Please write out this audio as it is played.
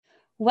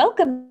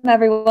Welcome,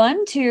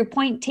 everyone, to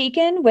Point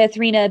Taken with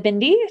Rena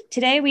Bindi.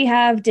 Today we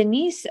have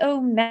Denise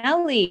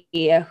O'Malley,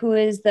 who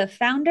is the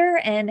founder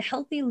and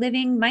healthy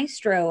living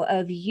maestro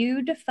of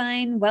You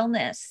Define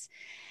Wellness.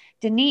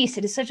 Denise,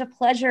 it is such a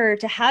pleasure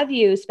to have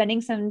you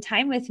spending some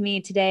time with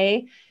me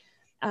today.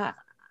 Uh,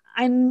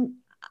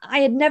 I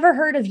had never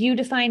heard of You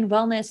Define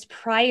Wellness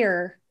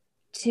prior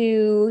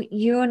to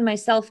you and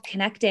myself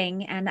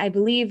connecting. And I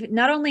believe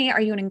not only are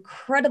you an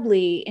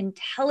incredibly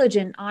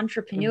intelligent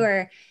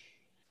entrepreneur,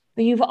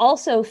 but you've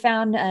also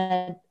found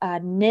a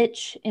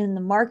niche in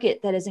the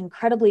market that is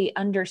incredibly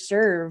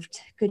underserved.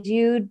 Could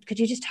you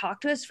just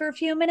talk to us for a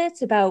few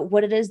minutes about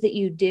what it is that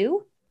you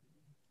do?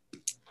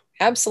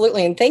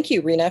 Absolutely. And thank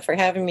you, Rena, for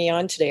having me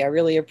on today. I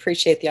really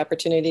appreciate the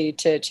opportunity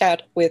to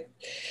chat with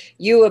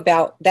you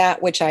about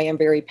that, which I am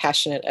very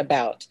passionate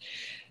about.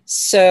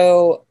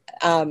 So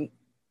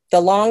the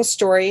long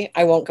story,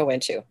 I won't go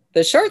into.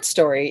 The short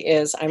story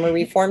is I'm a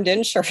reformed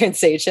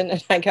insurance agent,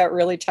 and I got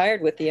really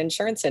tired with the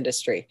insurance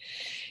industry.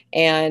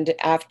 And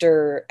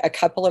after a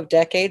couple of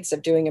decades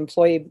of doing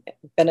employee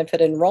benefit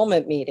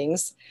enrollment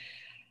meetings,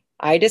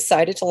 I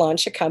decided to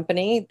launch a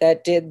company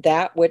that did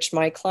that which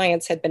my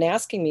clients had been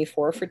asking me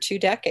for 2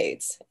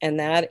 decades. And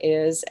that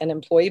is an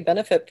employee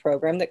benefit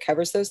program that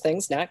covers those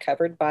things not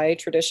covered by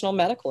traditional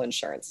medical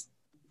insurance.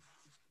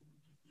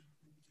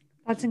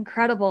 That's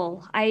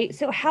incredible.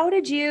 So how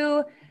did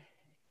you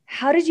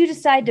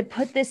decide to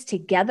put this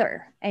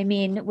together? I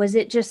mean, was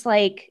it just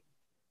like,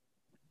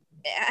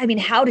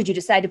 how did you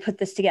decide to put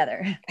this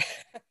together?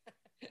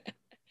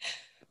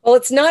 Well,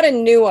 it's not a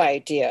new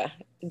idea,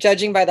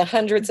 judging by the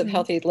hundreds of Mhm.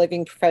 healthy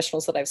living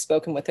professionals that I've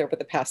spoken with over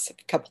the past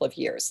couple of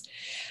years.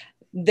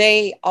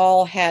 They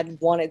all had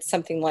wanted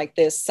something like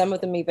this. Some of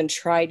them even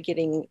tried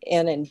getting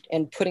in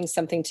and putting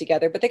something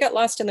together, but they got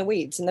lost in the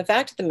weeds. And the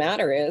fact of the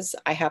matter is,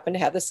 I happen to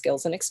have the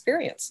skills and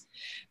experience.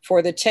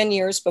 For the 10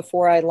 years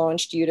before I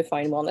launched You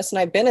Define Wellness, and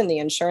I've been in the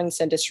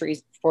insurance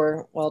industry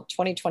for, well,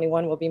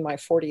 2021 will be my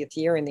 40th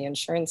year in the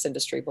insurance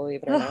industry,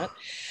 believe it or not.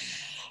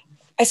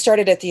 I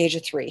started at the age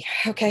of 3.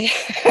 Okay.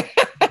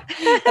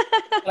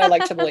 That's what I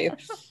like to believe.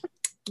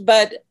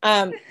 But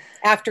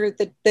after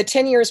the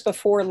 10 years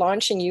before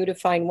launching You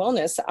Define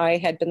Wellness, I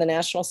had been the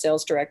national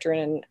sales director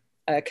and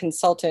a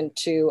consultant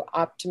to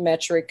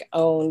Optometric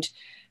owned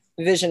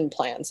vision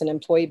plans, an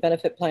employee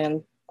benefit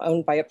plan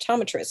owned by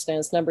optometrists. And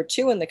as number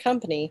 2 in the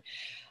company,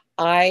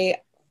 I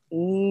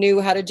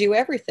knew how to do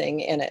everything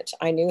in it.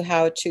 I knew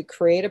how to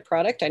create a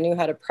product. I knew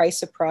how to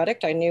price a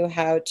product. I knew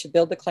how to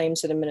build the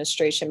claims and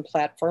administration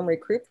platform,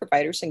 recruit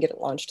providers, and get it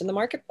launched in the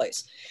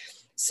marketplace.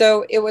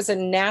 So it was a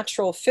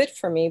natural fit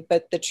for me.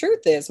 But the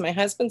truth is, my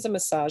husband's a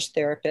massage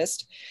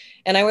therapist,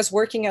 and I was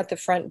working at the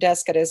front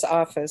desk at his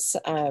office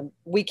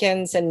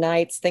weekends and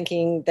nights,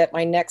 thinking that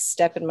my next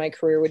step in my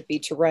career would be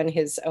to run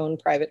his own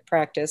private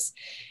practice.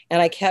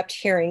 And I kept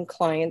hearing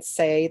clients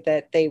say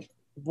that they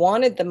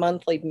wanted the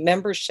monthly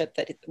membership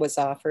that was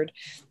offered,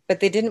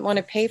 but they didn't want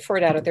to pay for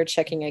it out of their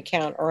checking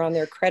account or on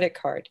their credit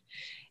card.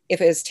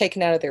 If it was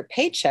taken out of their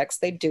paychecks,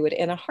 they'd do it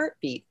in a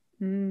heartbeat.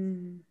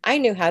 I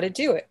knew how to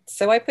do it.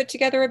 So I put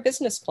together a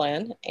business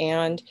plan,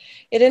 and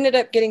it ended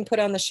up getting put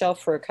on the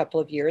shelf for a couple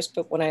of years.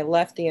 But when I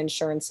left the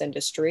insurance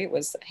industry, it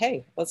was,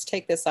 hey, let's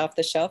take this off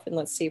the shelf and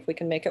let's see if we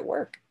can make it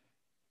work.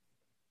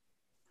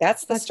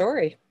 That's the That's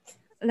story.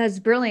 that's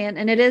brilliant.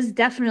 And it is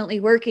definitely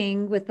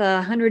working with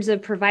the hundreds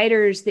of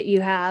providers that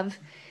you have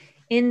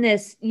in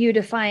this You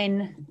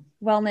Define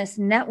Wellness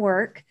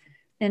network,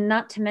 and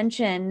not to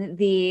mention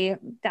the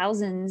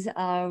thousands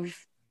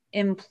of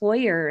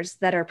employers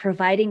that are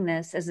providing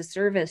this as a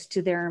service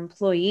to their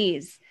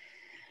employees.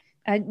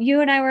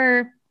 You and I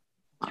were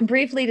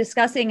briefly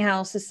discussing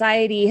how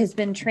society has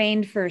been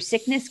trained for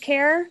sickness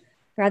care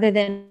rather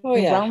than Oh,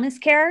 yeah. wellness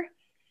care.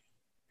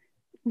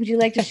 Would you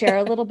like to share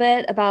a little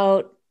bit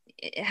about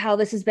how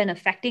this has been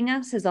affecting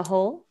us as a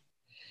whole?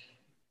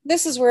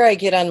 This is where I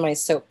get on my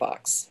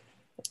soapbox.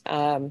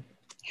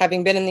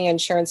 Having been in the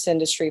insurance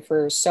industry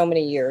for so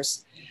many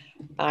years,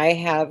 I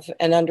have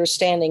an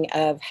understanding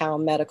of how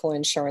medical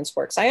insurance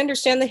works. I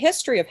understand the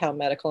history of how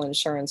medical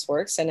insurance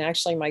works. And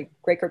actually, my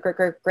great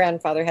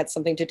grandfather had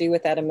something to do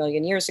with that a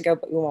million years ago,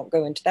 but we won't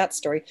go into that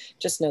story.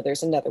 Just know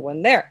there's another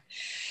one there.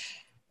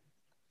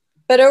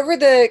 But over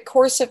the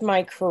course of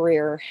my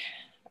career,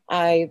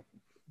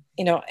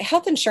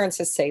 health insurance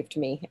has saved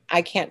me.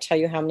 I can't tell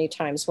you how many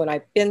times when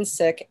I've been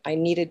sick, I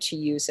needed to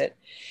use it.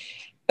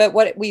 But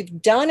what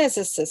we've done as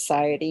a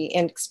society,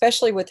 and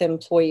especially with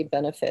employee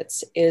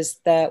benefits, is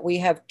that we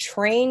have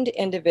trained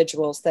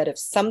individuals that if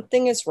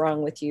something is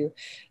wrong with you,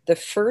 the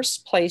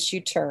first place you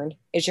turn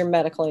is your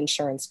medical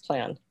insurance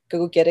plan.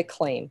 Go get a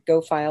claim, go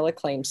file a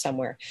claim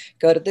somewhere,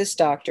 go to this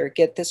doctor,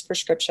 get this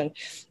prescription.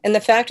 And the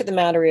fact of the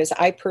matter is,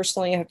 I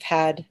personally have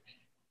had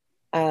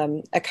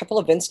a couple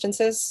of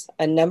instances,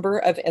 a number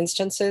of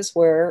instances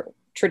where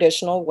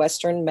traditional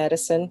Western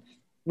medicine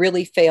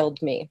really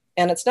failed me.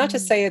 And it's not to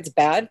say it's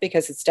bad,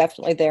 because it's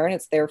definitely there and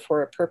it's there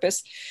for a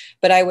purpose.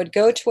 But I would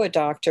go to a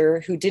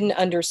doctor who didn't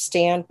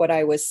understand what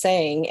I was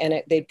saying,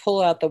 and they'd pull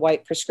out the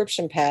white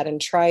prescription pad and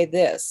try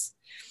this.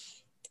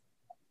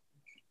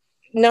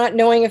 not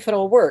knowing if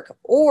it'll work.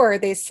 Or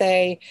they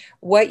say,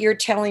 what you're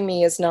telling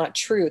me is not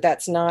true.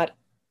 That's not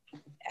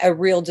a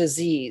real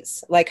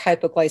disease like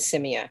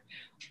hypoglycemia,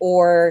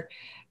 or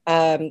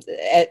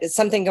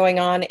something going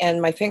on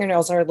and my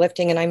fingernails are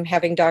lifting and I'm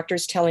having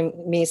doctors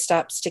telling me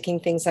stop sticking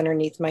things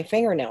underneath my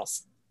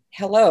fingernails.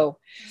 Hello.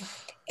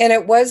 And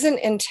it wasn't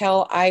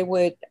until I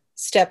would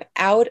step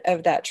out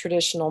of that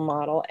traditional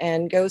model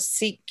and go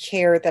seek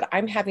care that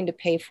I'm having to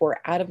pay for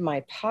out of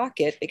my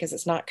pocket because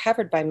it's not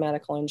covered by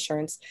medical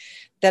insurance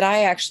that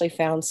I actually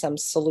found some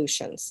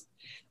solutions.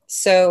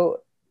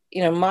 So,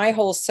 my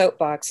whole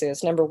soapbox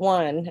is, number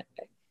one,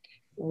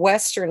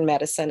 Western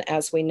medicine,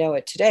 as we know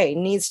it today,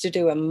 needs to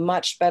do a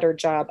much better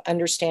job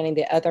understanding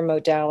the other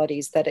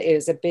modalities. That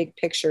is a big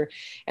picture.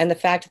 And the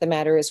fact of the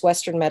matter is,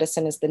 Western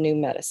medicine is the new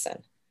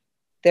medicine.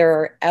 There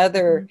are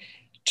other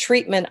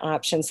treatment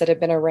options that have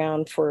been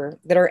around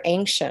that are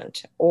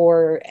ancient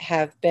or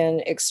have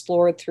been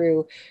explored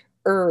through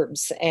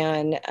herbs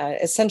and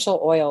essential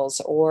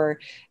oils or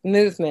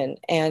movement.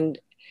 And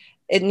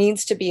it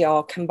needs to be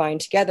all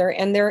combined together.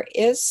 And there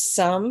is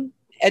some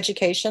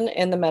education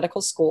in the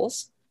medical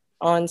schools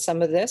on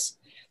some of this,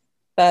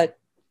 but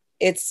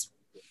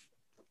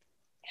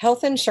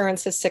health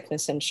insurance is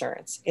sickness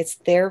insurance. It's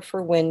there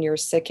for when you're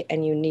sick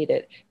and you need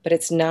it, but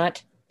it's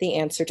not the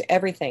answer to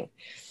everything.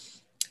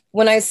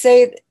 When I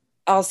say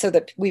also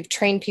that we've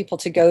trained people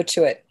to go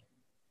to it,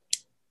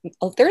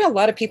 there are a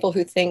lot of people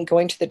who think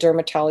going to the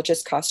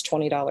dermatologist costs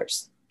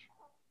 $20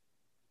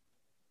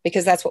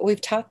 because that's what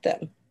we've taught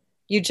them.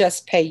 You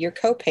just pay your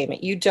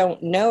copayment. You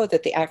don't know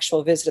that the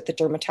actual visit at the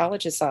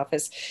dermatologist's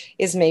office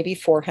is maybe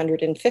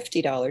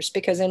 $450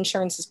 because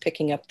insurance is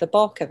picking up the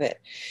bulk of it.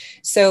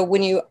 So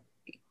when you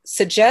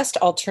suggest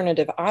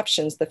alternative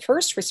options, the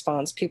first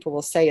response people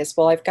will say is,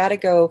 well, I've got to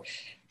go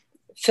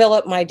fill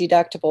up my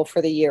deductible for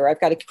the year.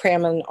 I've got to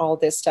cram in all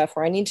this stuff,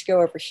 or I need to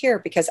go over here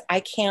because I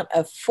can't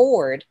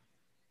afford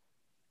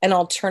an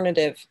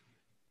alternative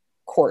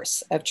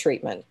course of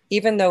treatment.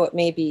 Even though it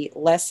may be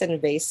less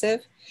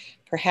invasive,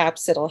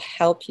 perhaps it'll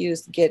help you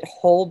get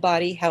whole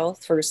body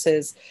health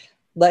versus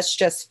let's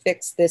just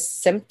fix this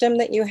symptom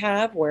that you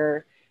have,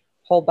 where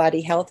whole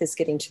body health is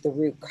getting to the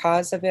root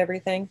cause of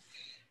everything.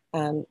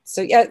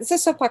 So yeah, it's a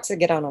soapbox I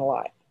get on a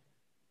lot.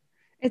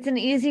 It's an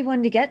easy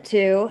one to get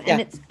to,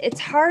 and it's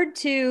hard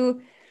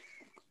to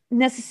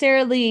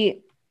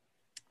necessarily,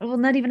 well,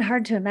 not even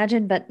hard to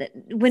imagine, but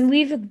when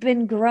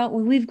we've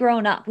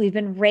grown up, we've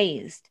been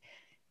raised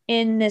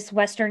in this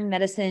Western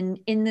medicine,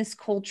 in this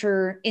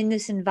culture, in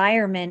this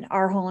environment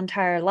our whole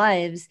entire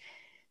lives.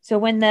 So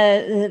when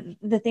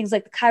the things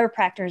like the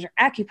chiropractors or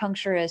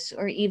acupuncturists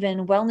or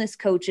even wellness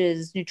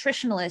coaches,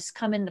 nutritionalists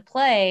come into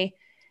play,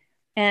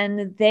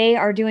 and they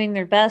are doing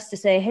their best to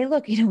say, hey,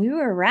 look, we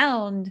were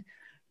around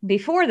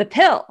before the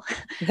pill,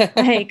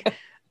 like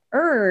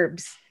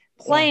herbs,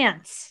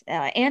 plants,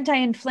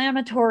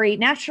 anti-inflammatory,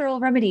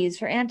 natural remedies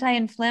for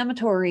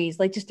anti-inflammatories,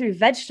 like just through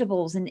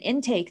vegetables and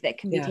intake that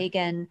can be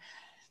taken.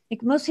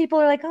 Like most people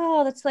are like,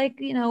 oh, that's like,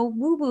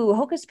 woo-woo,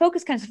 hocus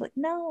pocus kind of stuff. Like,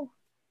 no,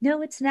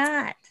 it's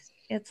not.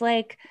 It's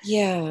like,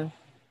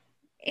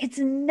 it's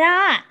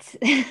not.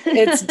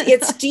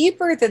 it's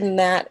deeper than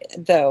that,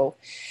 though.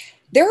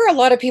 There are a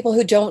lot of people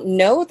who don't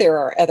know there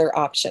are other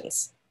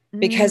options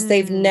because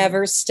they've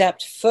never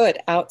stepped foot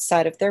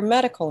outside of their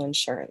medical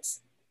insurance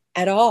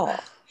at all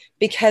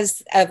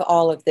because of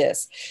all of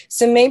this.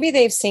 So maybe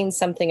they've seen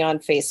something on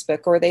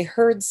Facebook or they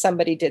heard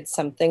somebody did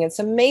something, and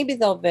so maybe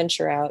they'll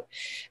venture out.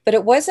 But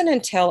it wasn't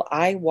until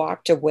I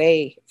walked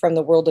away from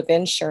the world of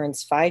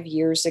insurance 5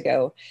 years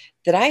ago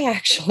that I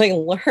actually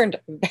learned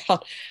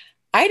about,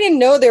 I didn't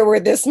know there were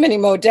this many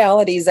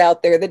modalities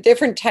out there, the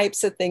different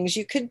types of things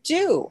you could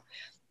do.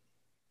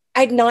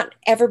 I'd not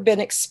ever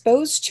been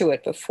exposed to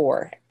it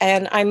before.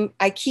 And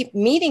I keep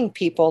meeting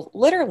people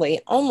literally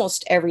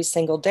almost every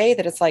single day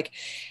that it's like,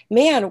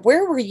 man,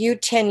 where were you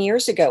 10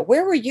 years ago?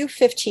 Where were you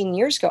 15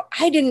 years ago?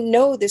 I didn't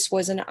know this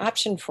was an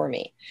option for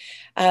me.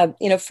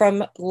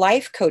 From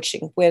life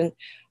coaching, when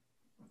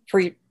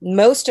for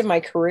most of my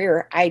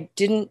career, I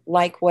didn't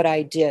like what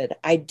I did.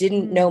 I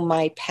didn't know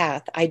my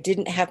path. I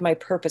didn't have my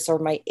purpose or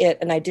my it,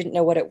 and I didn't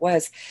know what it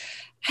was.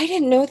 I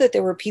didn't know that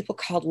there were people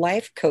called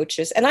life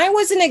coaches. And I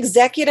was an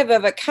executive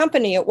of a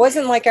company. It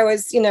wasn't like I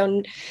was,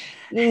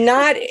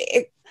 not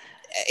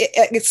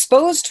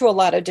exposed to a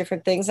lot of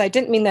different things. I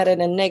didn't mean that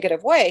in a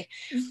negative way.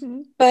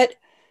 But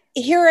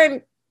here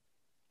I'm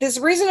this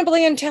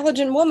reasonably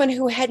intelligent woman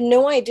who had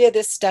no idea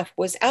this stuff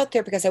was out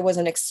there because I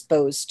wasn't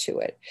exposed to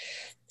it.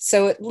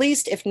 So at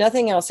least, if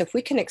nothing else, if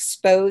we can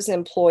expose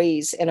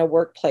employees in a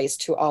workplace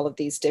to all of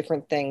these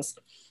different things,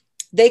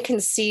 they can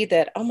see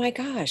that, oh my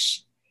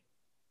gosh,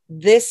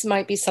 this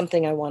might be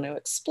something I want to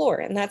explore.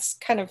 And that's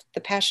kind of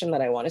the passion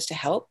that I want, is to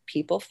help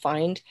people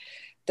find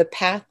the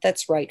path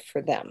that's right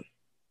for them.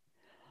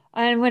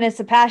 And when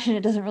it's a passion,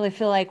 it doesn't really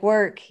feel like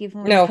work,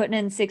 even when you're putting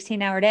in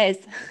 16-hour days.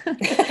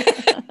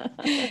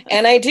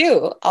 And I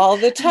do all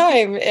the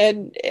time.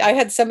 And I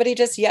had somebody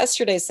just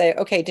yesterday say,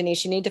 okay,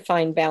 Denise, you need to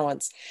find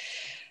balance.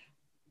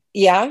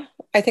 Yeah,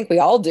 I think we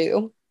all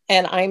do.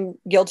 And I'm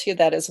guilty of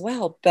that as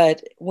well.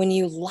 But when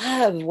you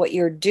love what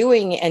you're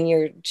doing and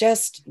you're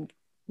just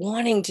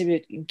wanting to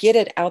get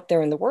it out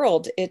there in the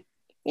world, a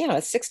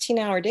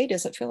 16-hour day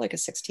doesn't feel like a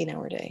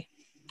 16-hour day.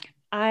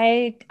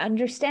 I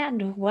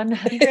understand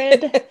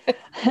 100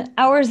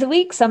 hours a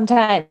week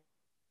sometimes.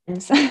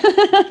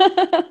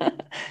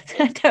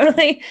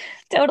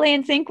 Totally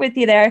in sync with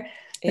you there.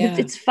 But Yeah.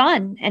 it's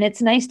fun, and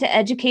it's nice to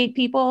educate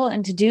people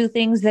and to do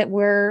things that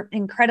we're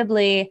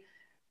incredibly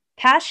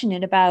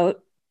passionate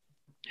about.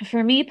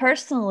 For me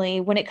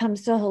personally, when it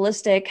comes to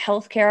holistic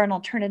healthcare and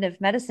alternative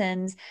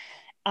medicines,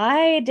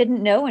 I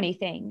didn't know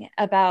anything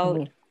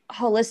about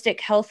holistic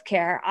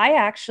healthcare.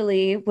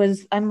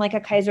 I'm like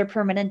a Kaiser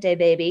Permanente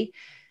baby.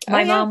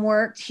 My mom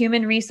worked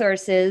human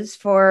resources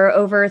for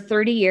over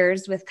 30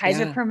 years with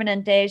Kaiser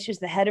Permanente. She was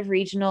the head of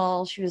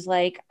regional. She was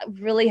like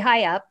really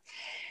high up.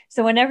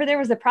 So whenever there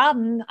was a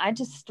problem, I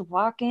just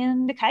walk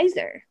into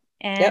Kaiser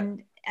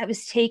and I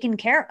was taken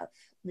care of,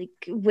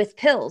 like with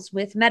pills,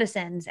 with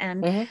medicines.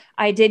 And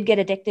I did get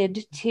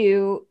addicted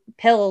to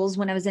pills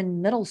when I was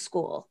in middle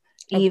school,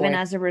 even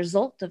as a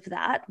result of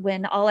that,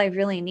 when all I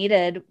really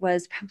needed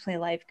was probably a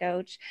life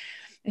coach.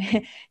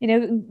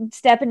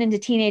 Stepping into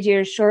teenage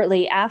years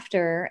shortly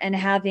after and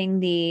having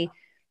the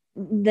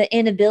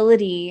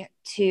inability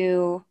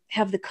to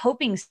have the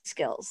coping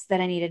skills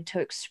that I needed to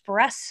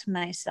express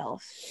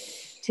myself,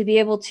 to be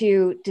able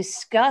to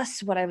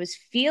discuss what I was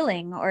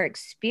feeling or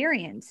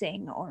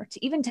experiencing, or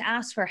to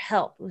ask for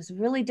help. It was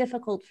really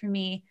difficult for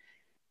me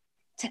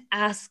to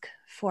ask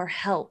for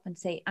help and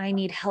say, I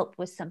need help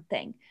with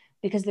something,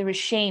 because there was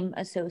shame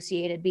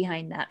associated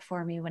behind that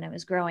for me when I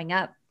was growing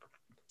up.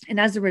 And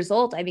as a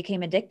result, I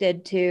became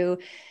addicted to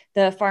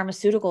the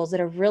pharmaceuticals at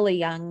a really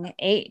young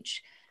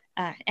age.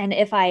 And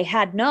if I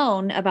had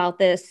known about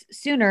this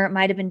sooner, it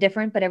might have been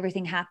different, but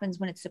everything happens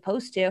when it's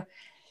supposed to.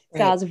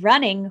 So I was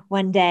running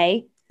one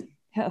day.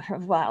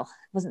 Well,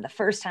 it wasn't the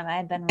first time I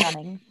had been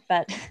running,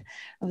 but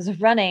I was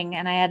running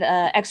and I had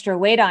extra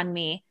weight on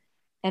me.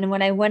 And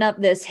when I went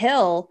up this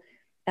hill,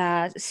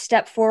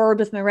 stepped forward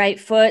with my right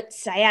foot,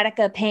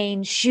 sciatica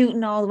pain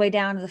shooting all the way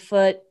down to the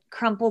foot,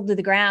 crumpled to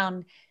the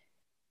ground.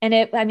 And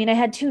I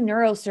had two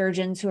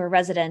neurosurgeons who were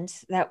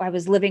residents that I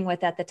was living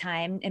with at the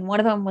time. And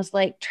one of them was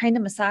like trying to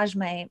massage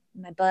my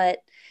butt,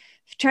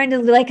 trying to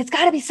like, it's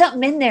got to be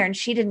something in there. And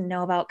she didn't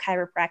know about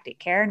chiropractic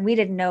care. And we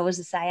didn't know it was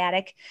a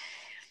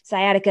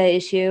sciatica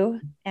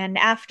issue. And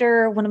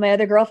after, one of my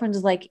other girlfriends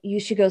was like, you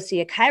should go see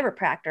a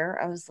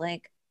chiropractor. I was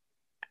like,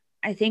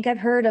 I think I've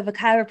heard of a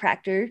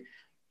chiropractor.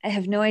 I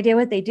have no idea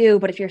what they do,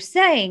 but if you're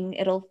saying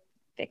it'll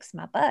fix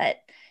my butt,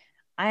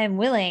 I am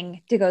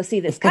willing to go see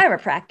this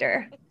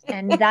chiropractor.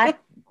 And that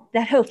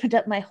opened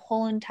up my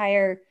whole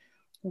entire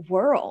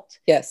world.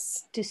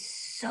 Yes. To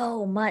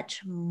so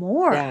much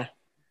more. Yeah.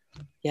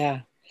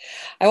 Yeah.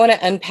 I want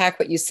to unpack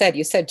what you said.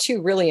 You said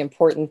two really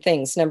important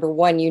things. Number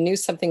one, you knew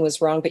something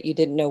was wrong, but you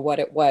didn't know what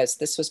it was.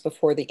 This was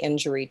before the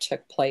injury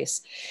took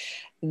place.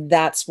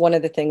 That's one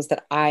of the things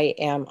that I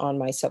am on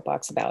my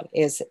soapbox about,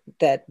 is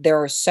that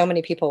there are so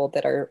many people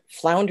that are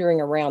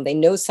floundering around. They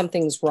know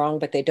something's wrong,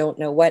 but they don't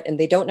know what, and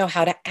they don't know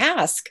how to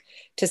ask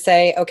to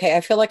say, okay,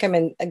 I feel like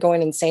I'm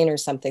going insane or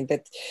something,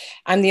 that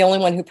I'm the only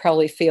one who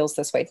probably feels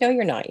this way. No,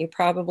 you're not. You're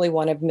probably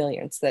one of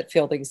millions that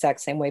feel the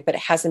exact same way, but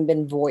it hasn't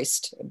been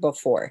voiced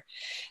before.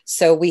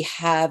 So we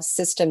have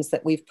systems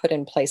that we've put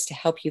in place to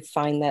help you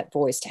find that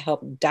voice, to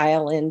help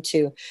dial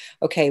into,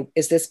 okay,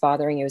 is this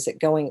bothering you?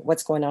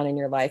 What's going on in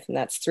your life? And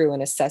that's through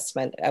an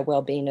assessment, a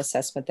well-being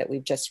assessment that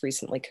we've just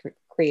recently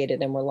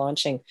created and we're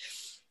launching.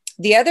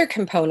 The other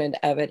component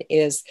of it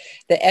is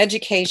the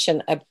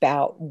education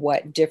about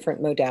what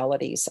different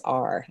modalities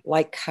are,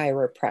 like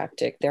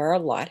chiropractic. There are a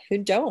lot who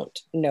don't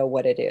know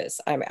what it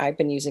is. I've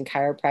been using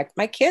chiropractic.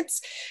 My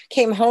kids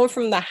came home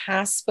from the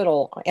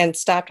hospital and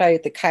stopped by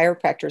at the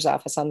chiropractor's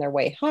office on their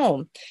way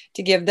home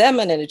to give them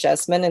an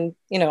adjustment. And,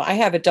 I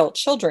have adult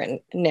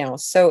children now,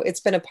 so it's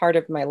been a part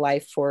of my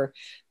life for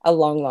a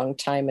long, long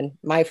time. And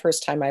my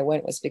first time I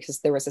went was because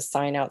there was a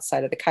sign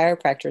outside of the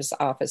chiropractor's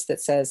office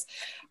that says,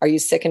 are you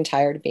sick and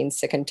tired of being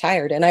sick and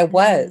tired? And I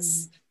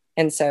was.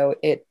 And so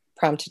it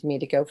prompted me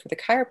to go for the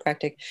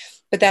chiropractic.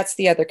 But that's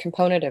the other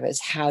component of it,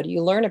 is how do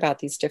you learn about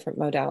these different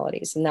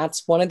modalities? And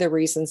that's one of the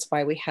reasons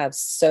why we have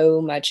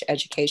so much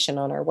education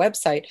on our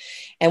website.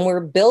 And we're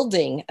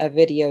building a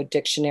video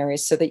dictionary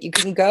so that you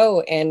can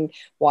go and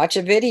watch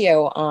a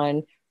video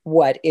on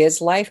what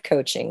is life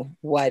coaching,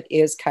 what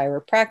is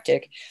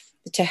chiropractic,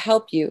 to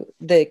help you,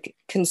 the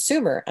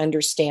consumer,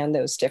 understand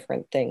those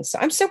different things. So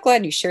I'm so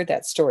glad you shared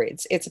that story.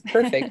 It's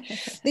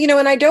perfect.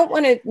 And I don't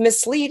want to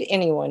mislead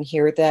anyone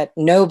here that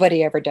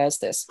nobody ever does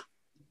this.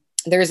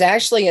 There's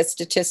actually a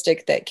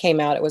statistic that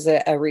came out. It was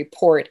a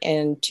report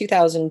in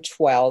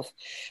 2012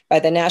 by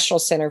the National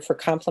Center for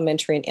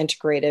Complementary and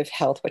Integrative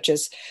Health, which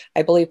is,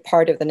 I believe,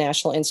 part of the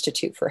National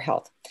Institute for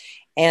Health.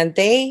 And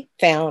they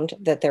found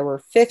that there were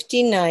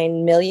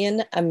 59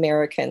 million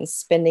Americans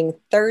spending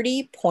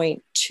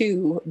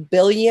 $30.2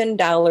 billion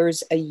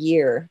a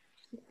year.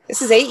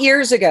 This is 8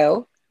 years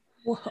ago.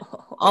 Whoa.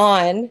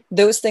 On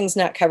those things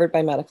not covered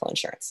by medical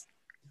insurance.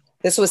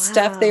 This was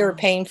stuff they were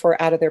paying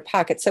for out of their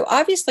pocket. So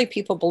obviously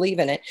people believe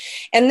in it.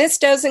 And this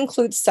does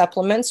include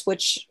supplements,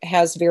 which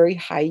has very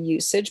high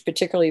usage,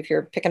 particularly if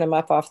you're picking them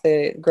up off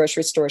the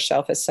grocery store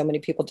shelf, as so many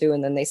people do.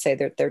 And then they say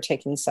they're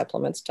taking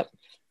supplements.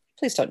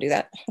 Please don't do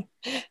that.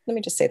 Let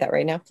me just say that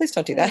right now. Please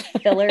don't do that.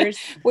 Fillers.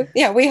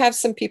 We have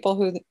some people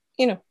who,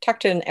 talk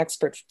to an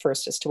expert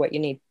first as to what you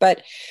need.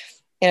 But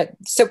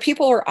so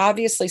people are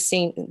obviously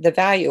seeing the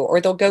value,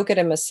 or they'll go get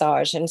a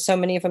massage. And so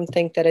many of them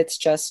think that it's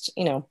just,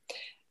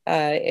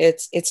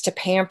 it's to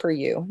pamper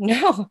you.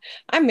 No,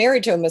 I'm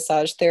married to a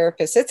massage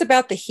therapist. It's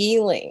about the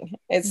healing.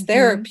 It's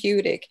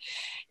therapeutic.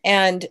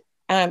 And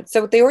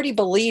so they already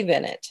believe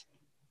in it.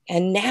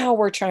 And now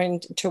we're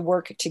trying to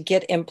work to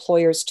get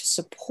employers to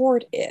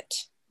support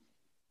it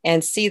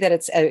and see that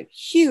it's a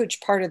huge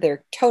part of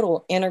their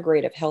total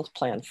integrative health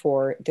plan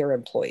for their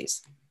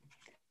employees.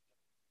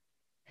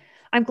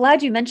 I'm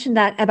glad you mentioned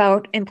that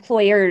about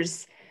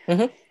employers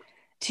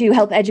to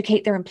help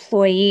educate their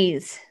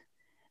employees.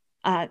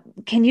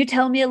 Can you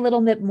tell me a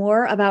little bit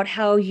more about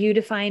how You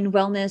Define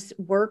Wellness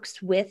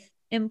works with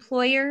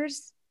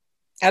employers?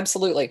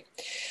 Absolutely.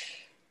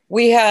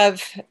 We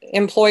have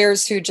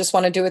employers who just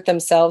want to do it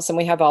themselves, and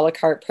we have a la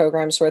carte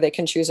programs where they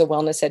can choose a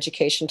wellness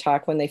education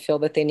talk when they feel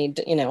that they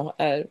need,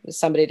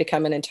 somebody to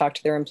come in and talk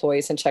to their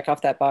employees and check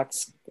off that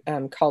box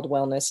called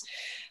wellness.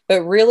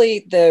 But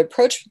really, the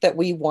approach that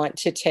we want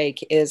to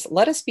take is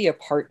let us be a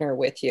partner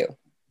with you.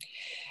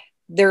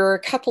 There are a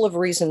couple of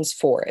reasons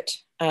for it.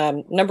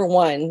 Number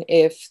one,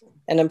 if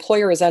an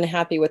employer is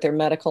unhappy with their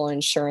medical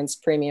insurance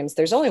premiums,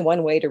 there's only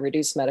one way to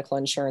reduce medical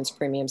insurance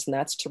premiums, and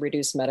that's to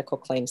reduce medical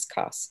claims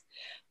costs.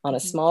 On a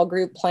small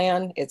group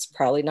plan, it's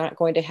probably not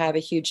going to have a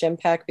huge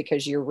impact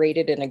because you're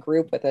rated in a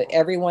group with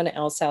everyone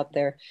else out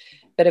there.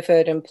 But if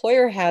an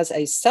employer has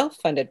a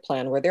self-funded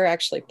plan where they're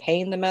actually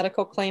paying the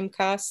medical claim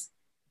costs,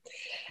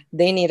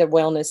 they need a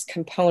wellness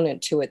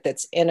component to it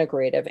that's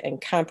integrative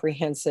and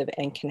comprehensive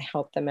and can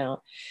help them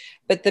out.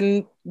 But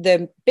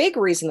the big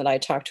reason that I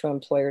talk to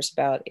employers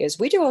about is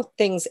we do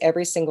things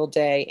every single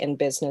day in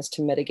business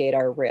to mitigate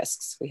our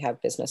risks. We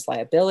have business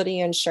liability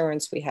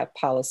insurance, we have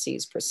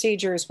policies,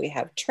 procedures, we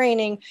have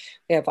training,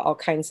 we have all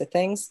kinds of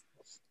things.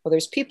 Well,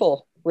 there's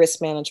people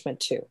risk management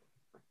too.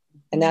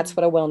 And that's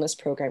what a wellness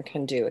program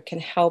can do. It can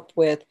help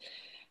with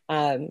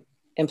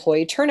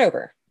employee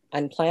turnover,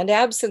 unplanned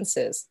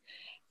absences,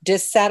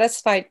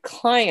 dissatisfied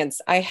clients.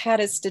 I had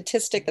a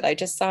statistic that I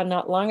just saw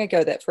not long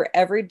ago that for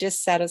every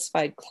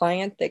dissatisfied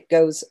client that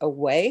goes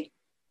away,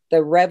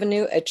 the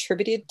revenue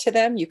attributed to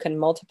them, you can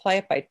multiply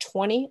it by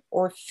 20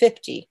 or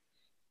 50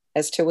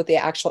 as to what the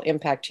actual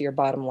impact to your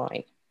bottom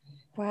line.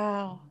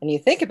 Wow. When you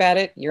think about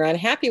it, you're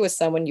unhappy with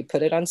someone, you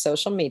put it on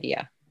social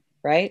media,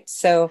 right?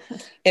 So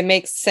it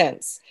makes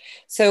sense.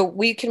 So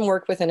we can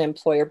work with an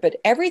employer, but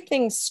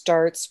everything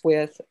starts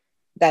with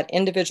that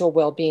individual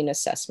well-being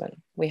assessment.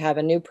 We have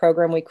a new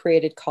program we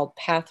created called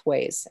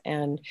Pathways,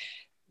 and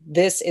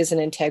this is an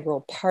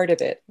integral part of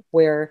it,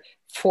 where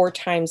 4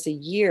 times a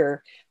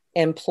year,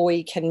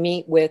 employee can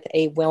meet with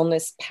a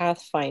wellness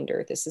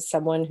pathfinder. This is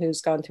someone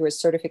who's gone through a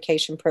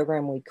certification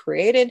program we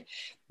created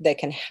that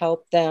can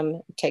help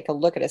them take a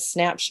look at a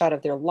snapshot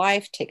of their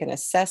life, take an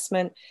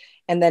assessment,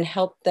 and then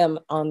help them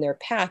on their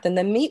path, and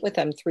then meet with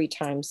them 3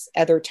 times,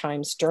 other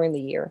times during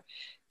the year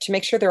to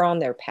make sure they're on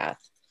their path.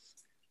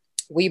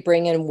 We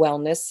bring in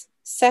wellness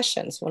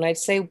sessions. When I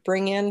say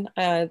bring in,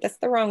 that's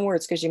the wrong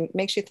words because it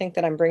makes you think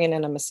that I'm bringing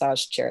in a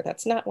massage chair.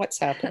 That's not what's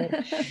happening.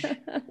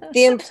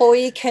 The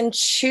employee can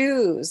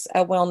choose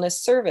a wellness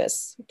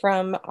service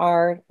from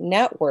our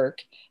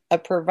network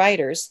of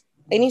providers,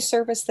 any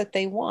service that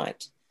they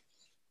want,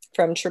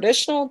 from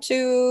traditional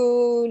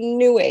to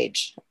new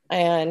age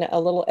and a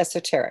little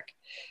esoteric.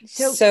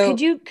 So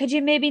could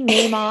you maybe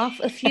name off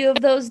a few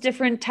of those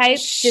different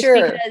types? Sure.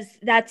 Just because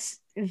that's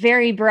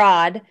very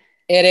broad.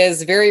 It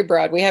is very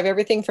broad. We have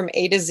everything from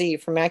A to Z,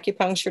 from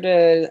acupuncture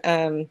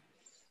to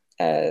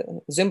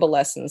Zumba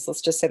lessons.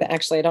 Let's just say that.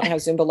 Actually, I don't have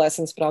Zumba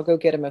lessons, but I'll go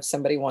get them if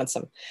somebody wants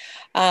them.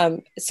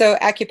 So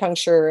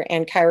acupuncture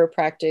and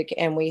chiropractic,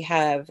 and we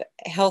have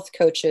health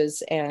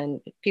coaches and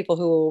people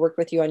who will work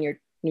with you on your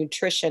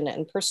nutrition,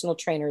 and personal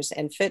trainers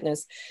and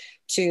fitness,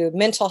 to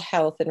mental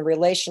health and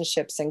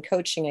relationships and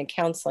coaching and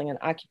counseling and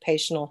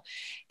occupational.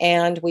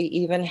 And we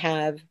even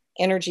have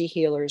energy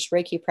healers,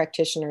 Reiki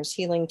practitioners,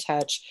 healing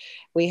touch.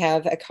 We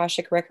have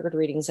Akashic record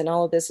readings, and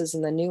all of this is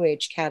in the new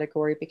age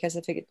category because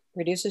if it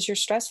reduces your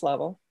stress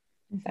level,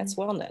 that's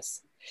wellness.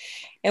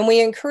 And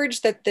we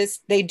encourage that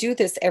they do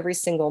this every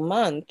single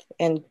month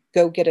and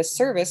go get a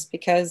service,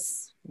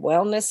 because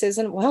wellness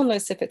isn't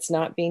wellness if it's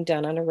not being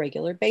done on a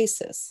regular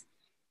basis.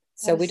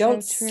 So we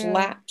don't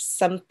slap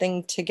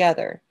something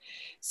together.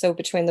 So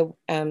between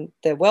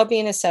the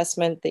well-being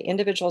assessment, the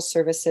individual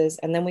services,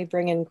 and then we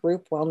bring in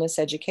group wellness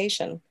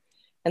education.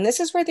 And this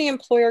is where the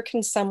employer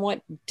can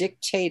somewhat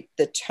dictate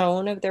the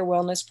tone of their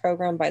wellness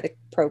program by the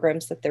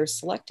programs that they're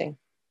selecting.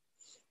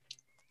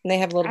 And they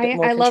have a little bit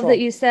more control. I love that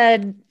you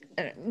said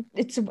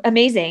it's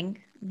amazing.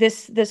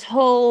 This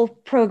whole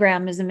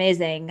program is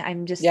amazing.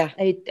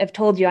 I've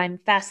told you I'm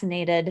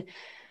fascinated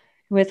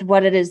with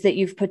what it is that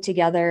you've put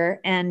together.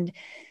 And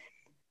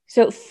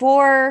so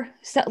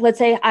let's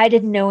say I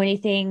didn't know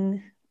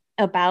anything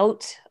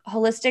about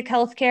holistic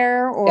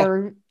healthcare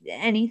or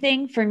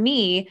anything. For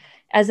me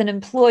as an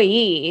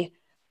employee,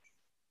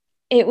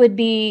 it would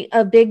be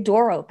a big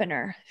door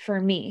opener for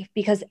me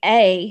because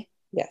I'd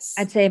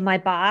say my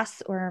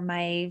boss or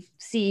my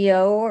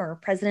CEO or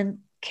president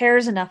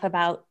cares enough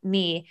about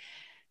me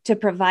to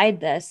provide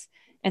this.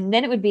 And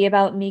then it would be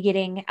about me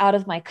getting out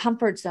of my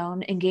comfort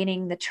zone and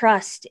gaining the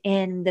trust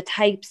in the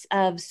types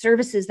of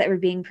services that were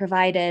being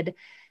provided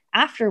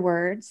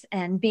afterwards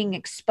and being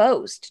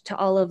exposed to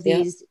all of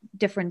these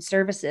different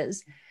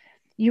services.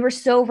 You were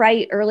so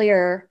right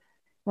earlier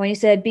when you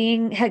said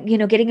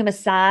getting a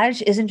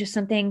massage isn't just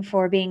something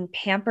for being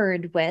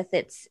pampered with.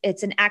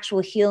 It's an actual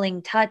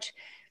healing touch.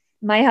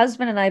 My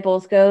husband and I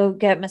both go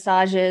get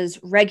massages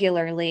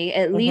regularly,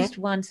 at least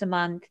once a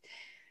month.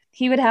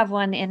 He would have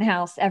one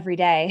in-house every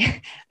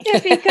day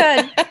if he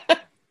could.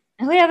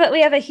 We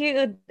have a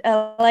huge,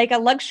 like a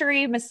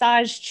luxury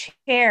massage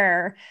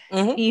chair.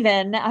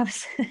 Even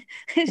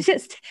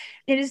it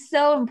is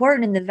so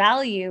important in the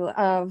value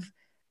of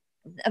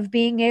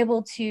being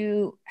able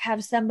to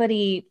have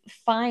somebody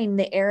find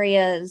the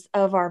areas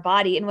of our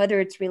body, and whether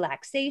it's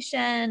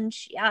relaxation,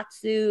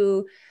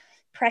 shiatsu,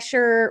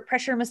 pressure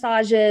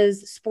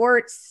massages,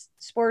 sports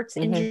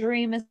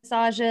injury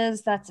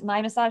massages. That's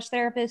my massage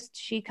therapist.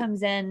 She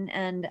comes in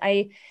and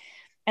I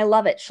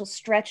love it. She'll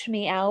stretch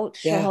me out.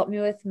 She'll help me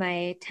with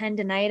my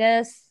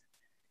tendinitis,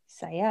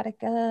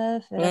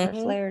 sciatica, if it ever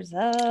flares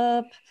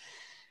up.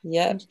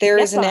 Yeah, there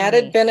is an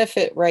added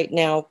benefit right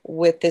now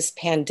with this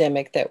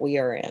pandemic that we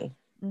are in,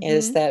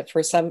 is that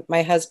for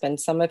my husband,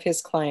 some of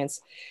his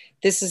clients,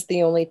 this is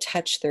the only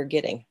touch they're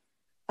getting.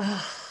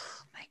 Oh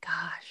my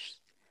gosh.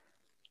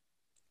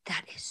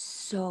 That is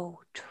so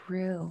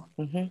true.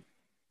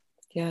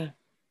 Yeah.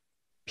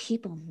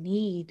 People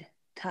need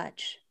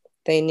touch.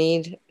 They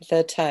need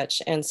the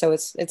touch. And so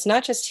it's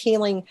not just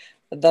healing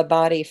the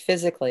body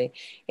physically,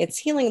 it's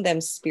healing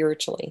them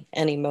spiritually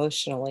and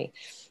emotionally.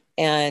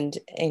 And,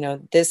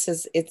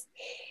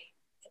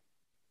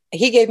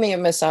 he gave me a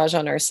massage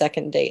on our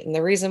second date. And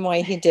the reason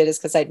why he did is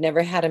because I'd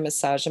never had a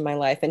massage in my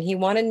life. And he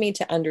wanted me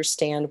to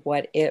understand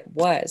what it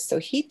was. So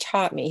he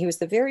taught me, he was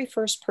the very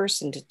first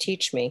person to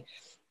teach me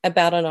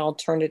about an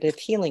alternative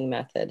healing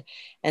method,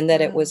 and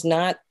that it was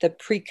not the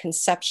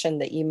preconception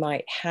that you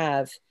might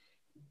have.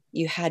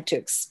 You had to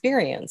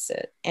experience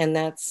it. And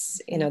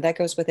that's, that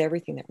goes with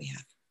everything that we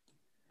have.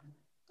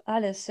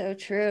 That is so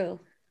true.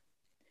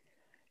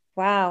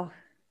 Wow.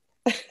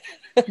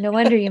 No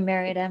wonder you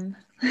married him.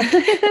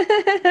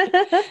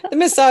 The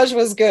massage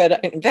was good.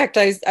 In fact,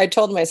 I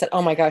told him, I said,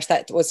 oh my gosh,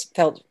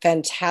 felt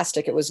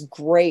fantastic. It was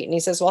great. And he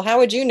says, well, how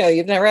would you know?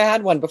 You've never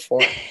had one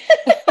before.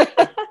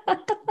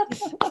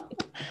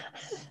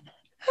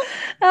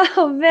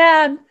 Oh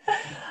man.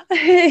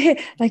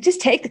 Like,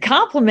 just take the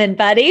compliment,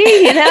 buddy,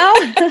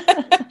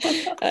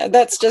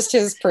 That's just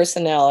his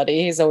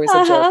personality. He's always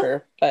a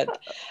joker. But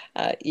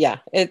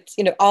it's,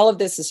 all of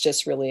this is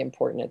just really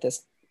important at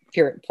this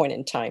point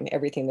in time,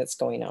 everything that's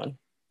going on.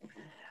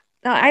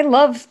 I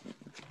love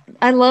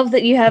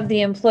that you have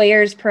the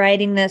employers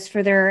providing this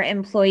for their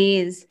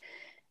employees,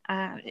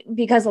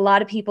 because a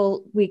lot of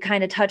people, we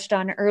kind of touched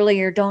on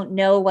earlier, don't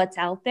know what's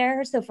out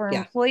there. So for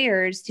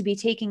employers to be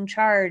taking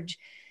charge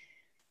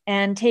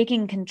and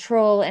taking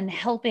control and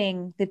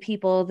helping the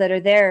people that are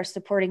there,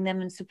 supporting them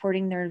and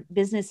supporting their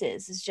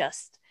businesses is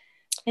just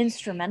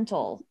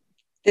instrumental.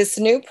 This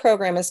new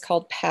program is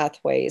called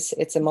Pathways.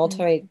 It's a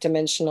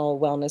multi-dimensional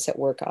wellness at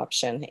work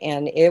option,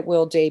 and it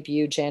will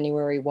debut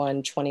January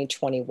 1,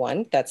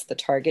 2021. That's the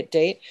target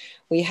date.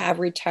 We have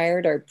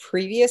retired our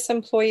previous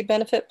employee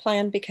benefit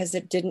plan because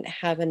it didn't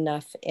have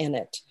enough in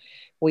it.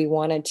 We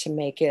wanted to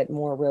make it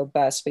more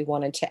robust. We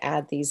wanted to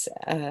add these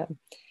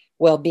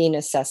well-being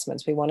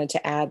assessments. We wanted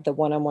to add the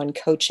one-on-one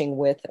coaching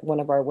with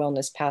one of our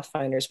wellness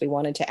pathfinders. We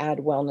wanted to add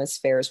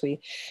wellness fairs. We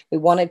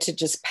wanted to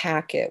just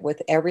pack it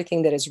with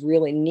everything that is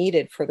really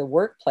needed for the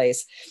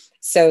workplace.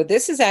 So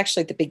this is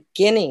actually the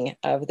beginning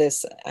of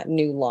this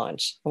new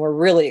launch. And we're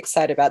really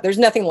excited about it. There's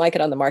nothing like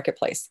it on the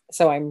marketplace.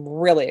 So I'm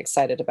really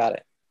excited about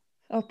it.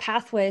 Oh,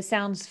 Pathway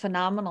sounds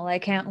phenomenal. I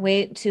can't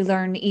wait to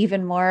learn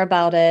even more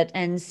about it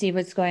and see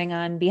what's going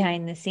on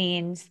behind the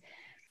scenes.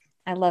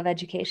 I love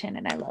education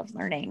and I love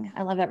learning.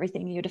 I love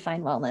everything You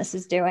Define Wellness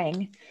is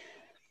doing.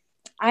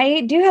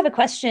 I do have a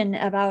question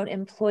about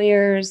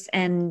employers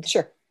and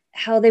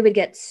how they would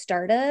get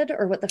started,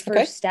 or what the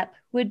first step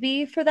would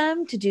be for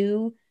them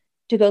to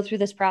go through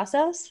this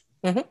process.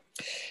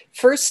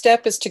 First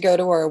step is to go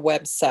to our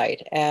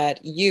website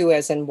at you,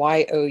 as in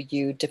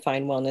YOU,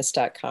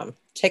 definewellness.com.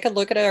 Take a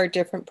look at our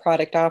different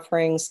product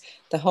offerings.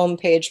 The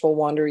homepage will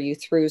wander you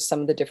through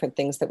some of the different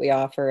things that we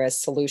offer as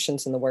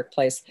solutions in the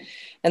workplace.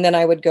 And then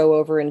I would go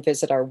over and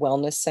visit our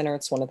wellness center.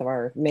 It's one of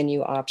our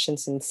menu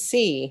options, and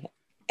see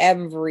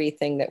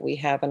everything that we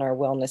have in our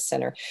wellness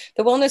center.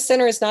 The wellness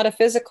center is not a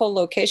physical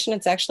location.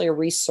 It's actually a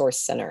resource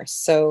center.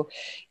 So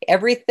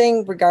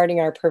everything regarding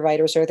our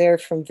providers are there,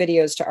 from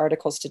videos to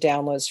articles to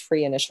downloads,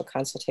 free initial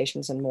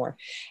consultations, and more.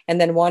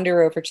 And then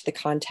wander over to the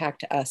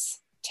Contact Us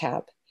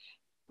tab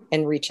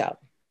and reach out.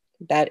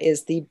 That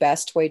is the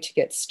best way to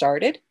get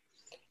started.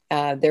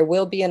 There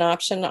will be an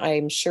option,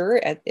 I'm sure,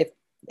 if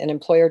an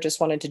employer just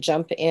wanted to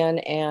jump in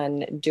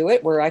and do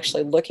it. We're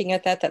actually looking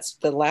at that. That's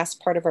the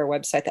last part of our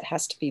website that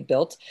has to be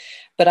built.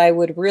 But I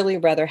would really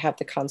rather have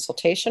the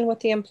consultation with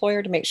the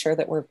employer to make sure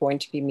that we're going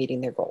to be meeting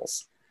their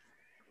goals.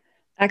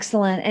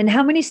 Excellent. And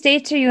how many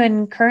states are you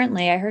in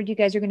currently? I heard you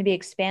guys are going to be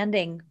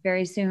expanding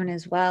very soon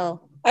as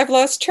well. I've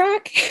lost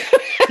track.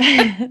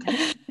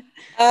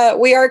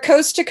 We are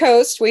coast to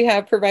coast. We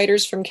have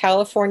providers from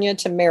California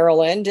to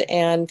Maryland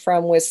and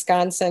from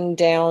Wisconsin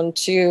down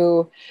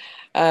to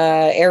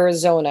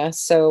Arizona.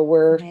 So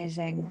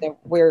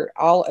we're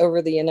all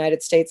over the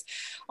United States.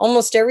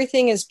 Almost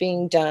everything is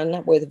being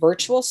done with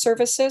virtual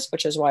services,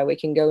 which is why we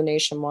can go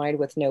nationwide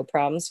with no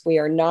problems. We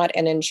are not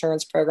an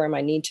insurance program.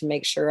 I need to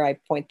make sure I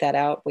point that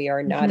out. We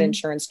are not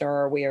insurance, nor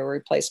are we a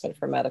replacement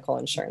for medical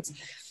insurance.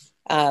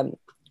 When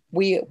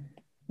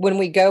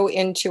we go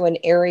into an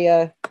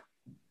area,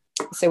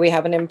 so we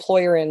have an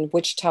employer in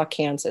Wichita,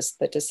 Kansas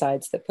that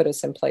put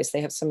us in place.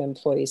 They have some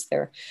employees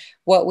there.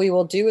 What we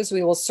will do is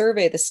we will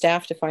survey the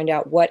staff to find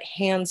out what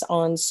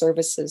hands-on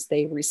services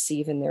they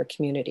receive in their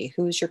community.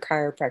 Who's your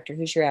chiropractor?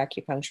 Who's your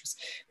acupuncturist?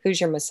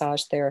 Who's your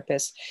massage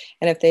therapist?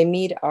 And if they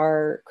meet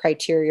our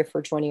criteria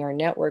for joining our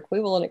network, we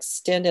will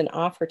extend an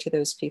offer to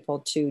those people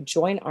to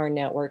join our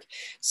network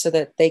so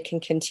that they can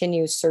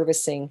continue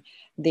servicing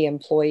the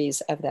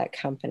employees of that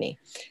company.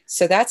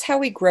 So that's how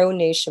we grow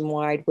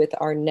nationwide with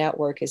our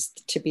network, is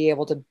to be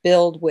able to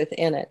build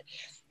within it.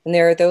 And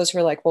there are those who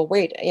are like, well,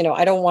 wait,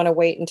 I don't want to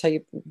wait until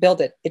you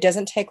build it. It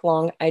doesn't take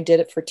long. I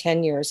did it for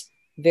 10 years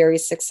very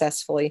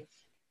successfully.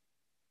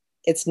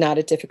 It's not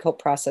a difficult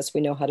process. We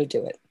know how to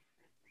do it.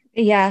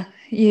 Yeah,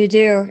 you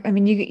do. I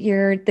mean,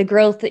 the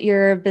growth that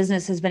your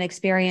business has been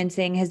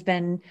experiencing has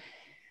been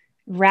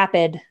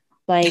rapid.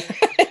 Like,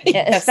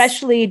 yes.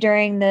 Especially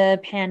during the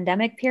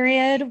pandemic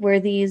period where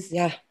these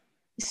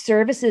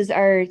services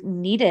are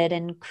needed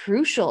and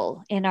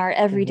crucial in our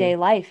everyday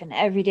life and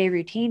everyday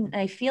routine.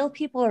 I feel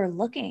people are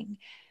looking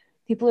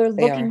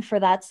for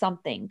that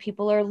something.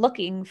 People are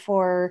looking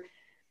for,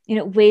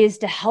 ways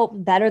to help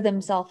better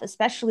themselves,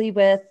 especially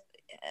with,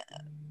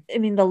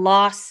 the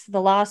loss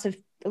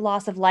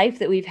of life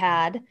that we've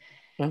had,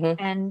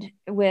 and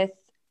with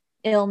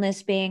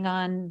illness being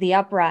on the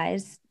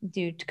uprise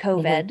due to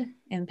COVID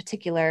in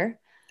particular.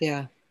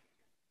 Yeah.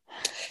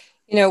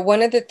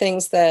 One of the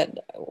things that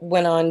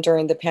went on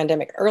during the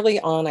pandemic, early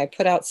on, I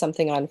put out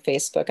something on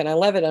Facebook, and I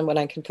love it. And when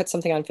I can put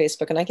something on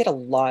Facebook, and I get a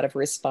lot of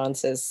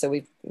responses.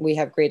 So we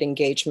have great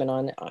engagement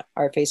on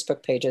our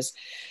Facebook pages.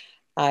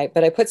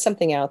 But I put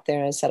something out there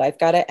and I said, I've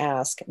got to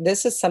ask,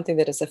 this is something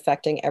that is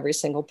affecting every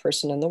single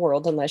person in the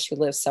world, unless you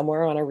live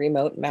somewhere on a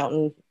remote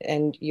mountain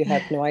and you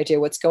have no idea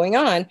what's going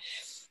on.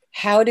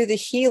 How do the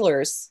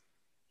healers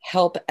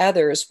help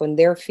others when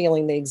they're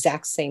feeling the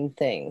exact same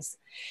things?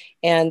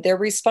 And their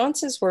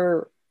responses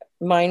were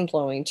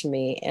mind-blowing to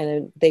me.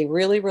 And they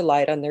really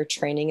relied on their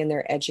training and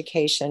their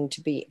education to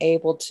be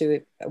able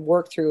to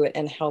work through it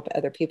and help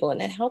other people,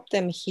 and it helped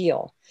them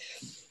heal.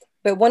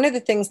 But one of the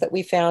things that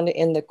we found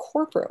in the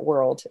corporate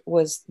world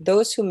was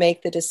those who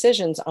make the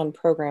decisions on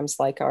programs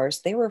like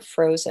ours, they were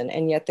frozen,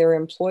 and yet their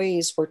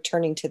employees were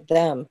turning to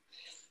them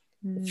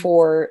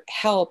for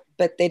help,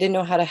 but they didn't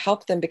know how to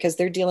help them because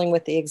they're dealing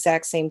with the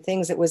exact same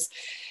things. It was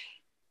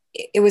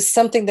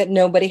something that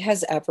nobody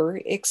has ever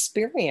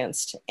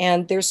experienced,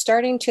 and they're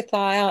starting to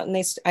thaw out. And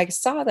I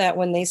saw that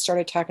when they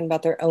started talking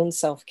about their own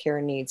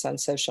self-care needs on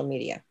social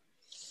media.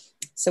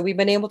 So we've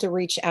been able to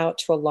reach out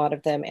to a lot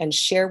of them and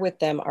share with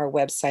them our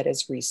website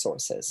as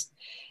resources.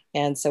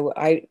 And so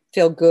I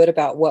feel good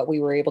about what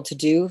we were able to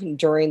do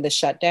during the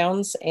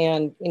shutdowns.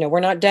 And, we're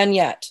not done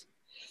yet,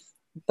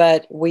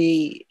 but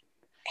we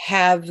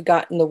have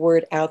gotten the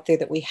word out there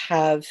that we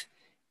have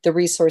the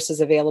resources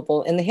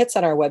available, and the hits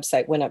on our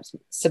website went up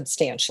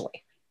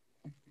substantially.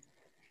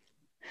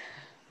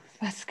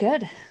 That's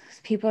good.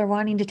 People are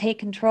wanting to take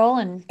control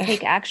and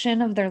take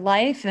action of their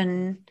life,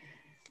 and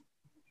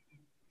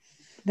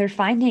they're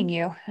finding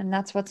you, and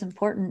that's what's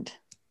important.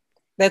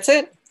 That's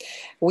it.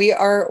 We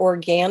are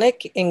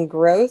organic in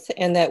growth,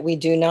 and that we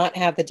do not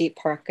have the deep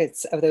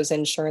pockets of those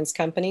insurance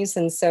companies.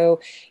 And so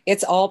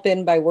it's all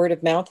been by word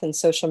of mouth and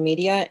social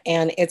media.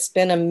 And it's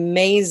been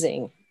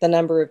amazing the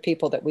number of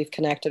people that we've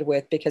connected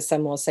with, because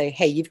some will say,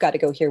 hey, you've got to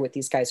go hear what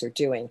these guys are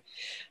doing.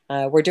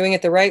 We're doing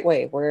it the right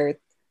way. Where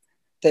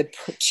the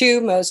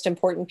two most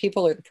important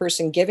people are the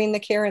person giving the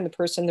care and the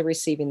person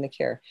receiving the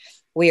care.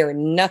 We are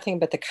nothing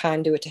but the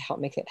conduit to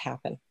help make it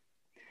happen.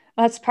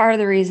 That's part of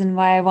the reason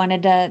why I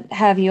wanted to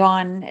have you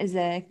on as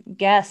a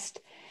guest,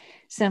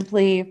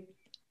 simply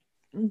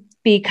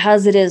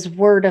because it is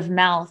word of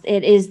mouth.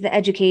 It is the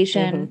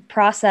education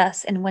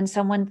process. And when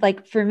someone,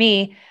 like for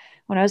me,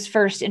 when I was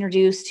first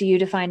introduced to You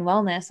Define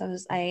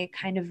Wellness, I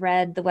kind of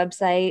read the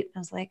website. I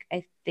was like,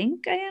 I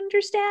think I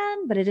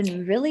understand, but I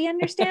didn't really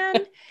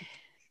understand.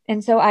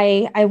 And so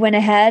I went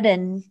ahead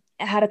and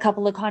had a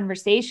couple of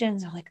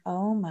conversations. I'm like,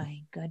 oh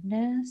my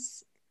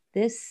goodness,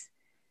 this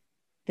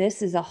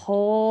is a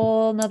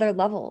whole nother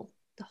level.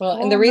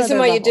 Well, and the reason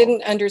why you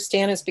didn't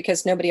understand is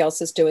because nobody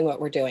else is doing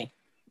what we're doing.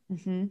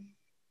 Mm-hmm.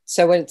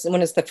 So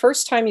when it's the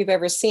first time you've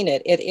ever seen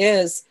it, it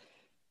is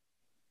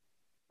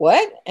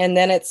what? And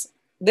then it's,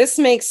 this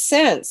makes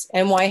sense.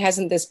 And why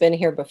hasn't this been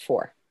here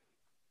before?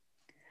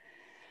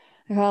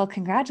 Well,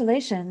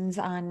 congratulations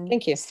on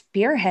Thank you.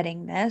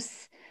 spearheading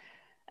this.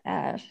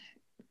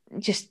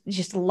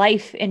 Just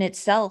life in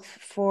itself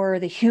for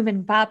the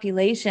human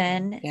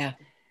population. Yeah.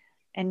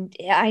 And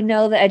I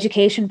know the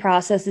education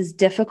process is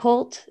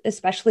difficult,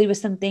 especially with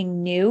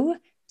something new,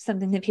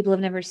 something that people have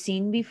never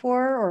seen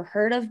before or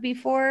heard of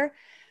before.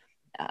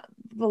 A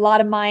lot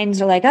of minds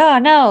are like, oh,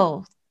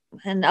 no.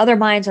 And other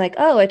minds are like,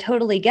 oh, I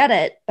totally get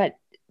it. But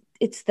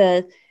it's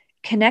the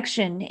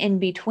connection in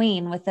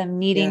between with them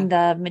needing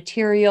the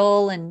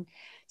material and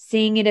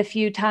seeing it a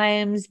few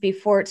times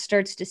before it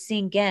starts to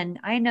sink in.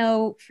 I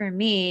know for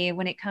me,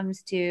 when it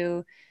comes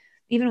to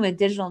even with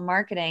digital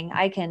marketing,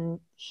 I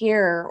can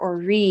hear or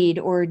read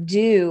or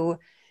do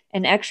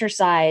an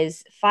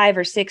exercise 5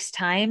 or 6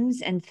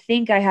 times and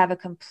think I have a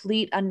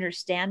complete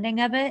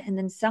understanding of it. And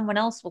then someone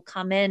else will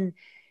come in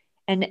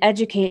and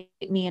educate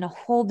me in a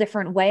whole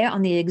different way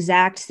on the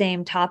exact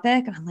same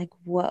topic. And I'm like,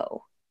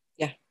 whoa.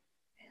 Yeah.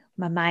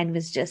 My mind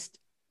was just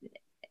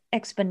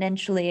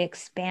exponentially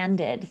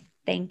expanded.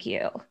 Thank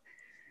you.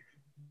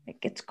 Like,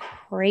 it's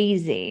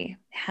crazy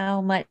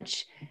how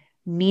much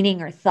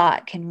meaning or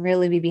thought can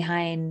really be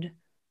behind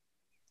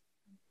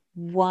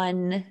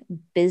one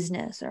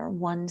business or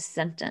one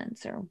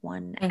sentence or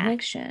one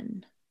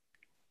action.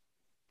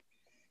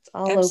 It's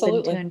all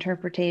open to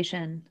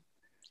interpretation.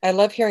 I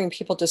love hearing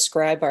people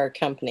describe our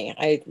company.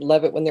 I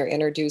love it when they're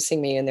introducing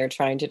me and they're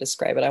trying to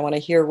describe it. I want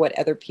to hear what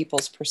other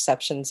people's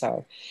perceptions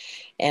are.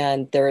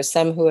 And there are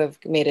some who have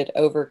made it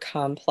over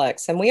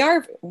complex. And we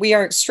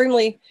are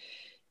extremely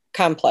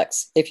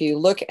complex. If you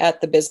look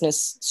at the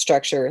business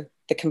structure,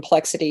 the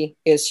complexity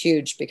is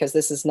huge because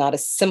this is not a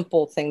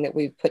simple thing that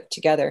we've put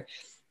together,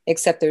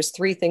 except there's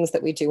 3 things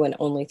that we do and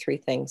only 3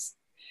 things.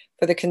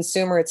 For the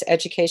consumer, it's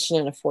education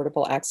and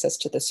affordable access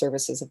to the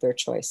services of their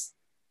choice.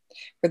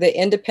 For the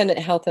independent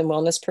health and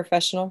wellness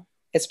professional,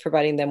 it's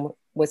providing them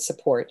with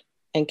support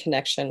and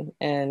connection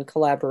and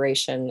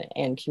collaboration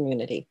and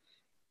community.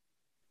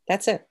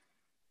 That's it.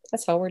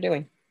 That's all we're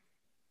doing.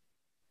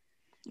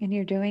 And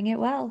you're doing it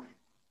well.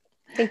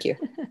 Thank you.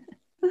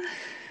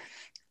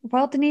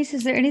 Well, Denise,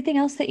 is there anything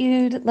else that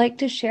you'd like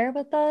to share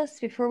with us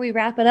before we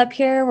wrap it up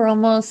here? We're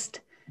almost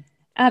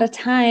out of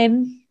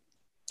time.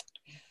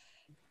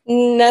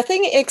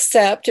 Nothing,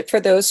 except for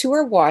those who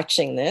are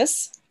watching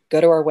this, go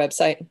to our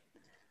website.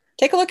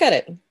 Take a look at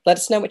it. Let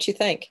us know what you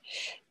think.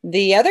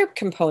 The other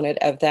component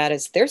of that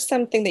is there's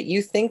something that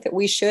you think that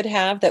we should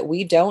have that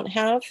we don't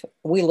have.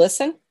 We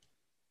listen.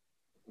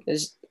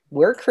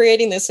 We're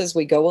creating this as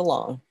we go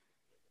along.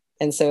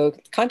 And so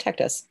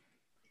contact us.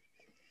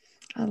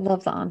 I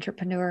love the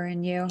entrepreneur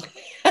in you.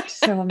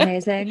 So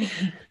amazing.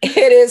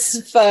 It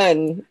is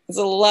fun. It's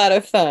a lot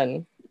of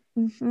fun.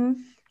 Mm-hmm.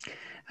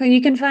 Well,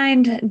 you can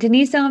find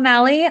Denise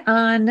O'Malley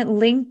on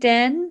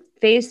LinkedIn,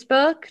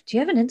 Facebook. Do you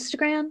have an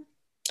Instagram?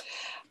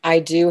 I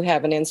do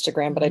have an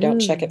Instagram, but I don't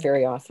check it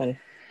very often.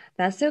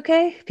 That's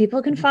okay.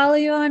 People can follow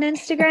you on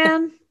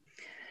Instagram.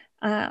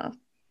 Do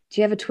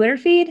you have a Twitter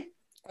feed?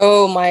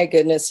 Oh my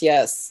goodness,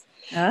 yes.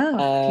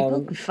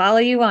 People can follow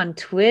you on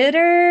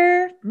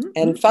Twitter.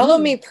 And follow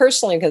me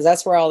personally, because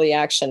that's where all the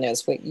action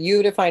is.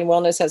 You Define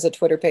Wellness has a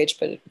Twitter page,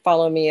 but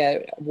follow me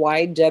at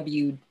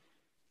YDW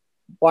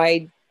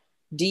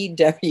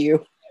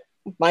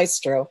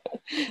Maestro.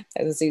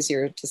 That is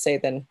easier to say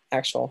than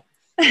actual.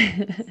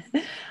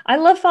 I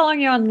love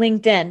following you on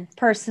LinkedIn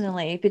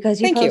personally, because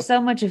you post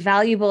so much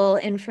valuable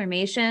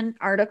information,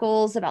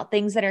 articles about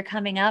things that are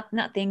coming up,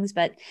 not things,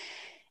 but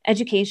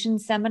education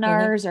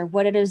seminars or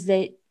what it is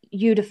that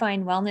You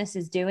Define Wellness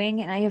is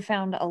doing. And I have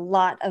found a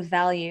lot of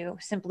value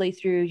simply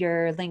through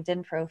your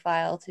LinkedIn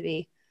profile, to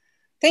be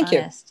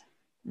honest.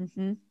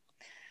 Mm-hmm.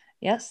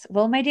 Yes.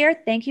 Well, my dear,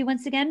 thank you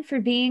once again for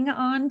being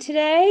on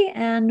today,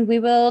 and we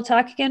will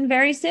talk again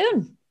very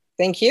soon.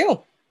 Thank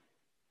you.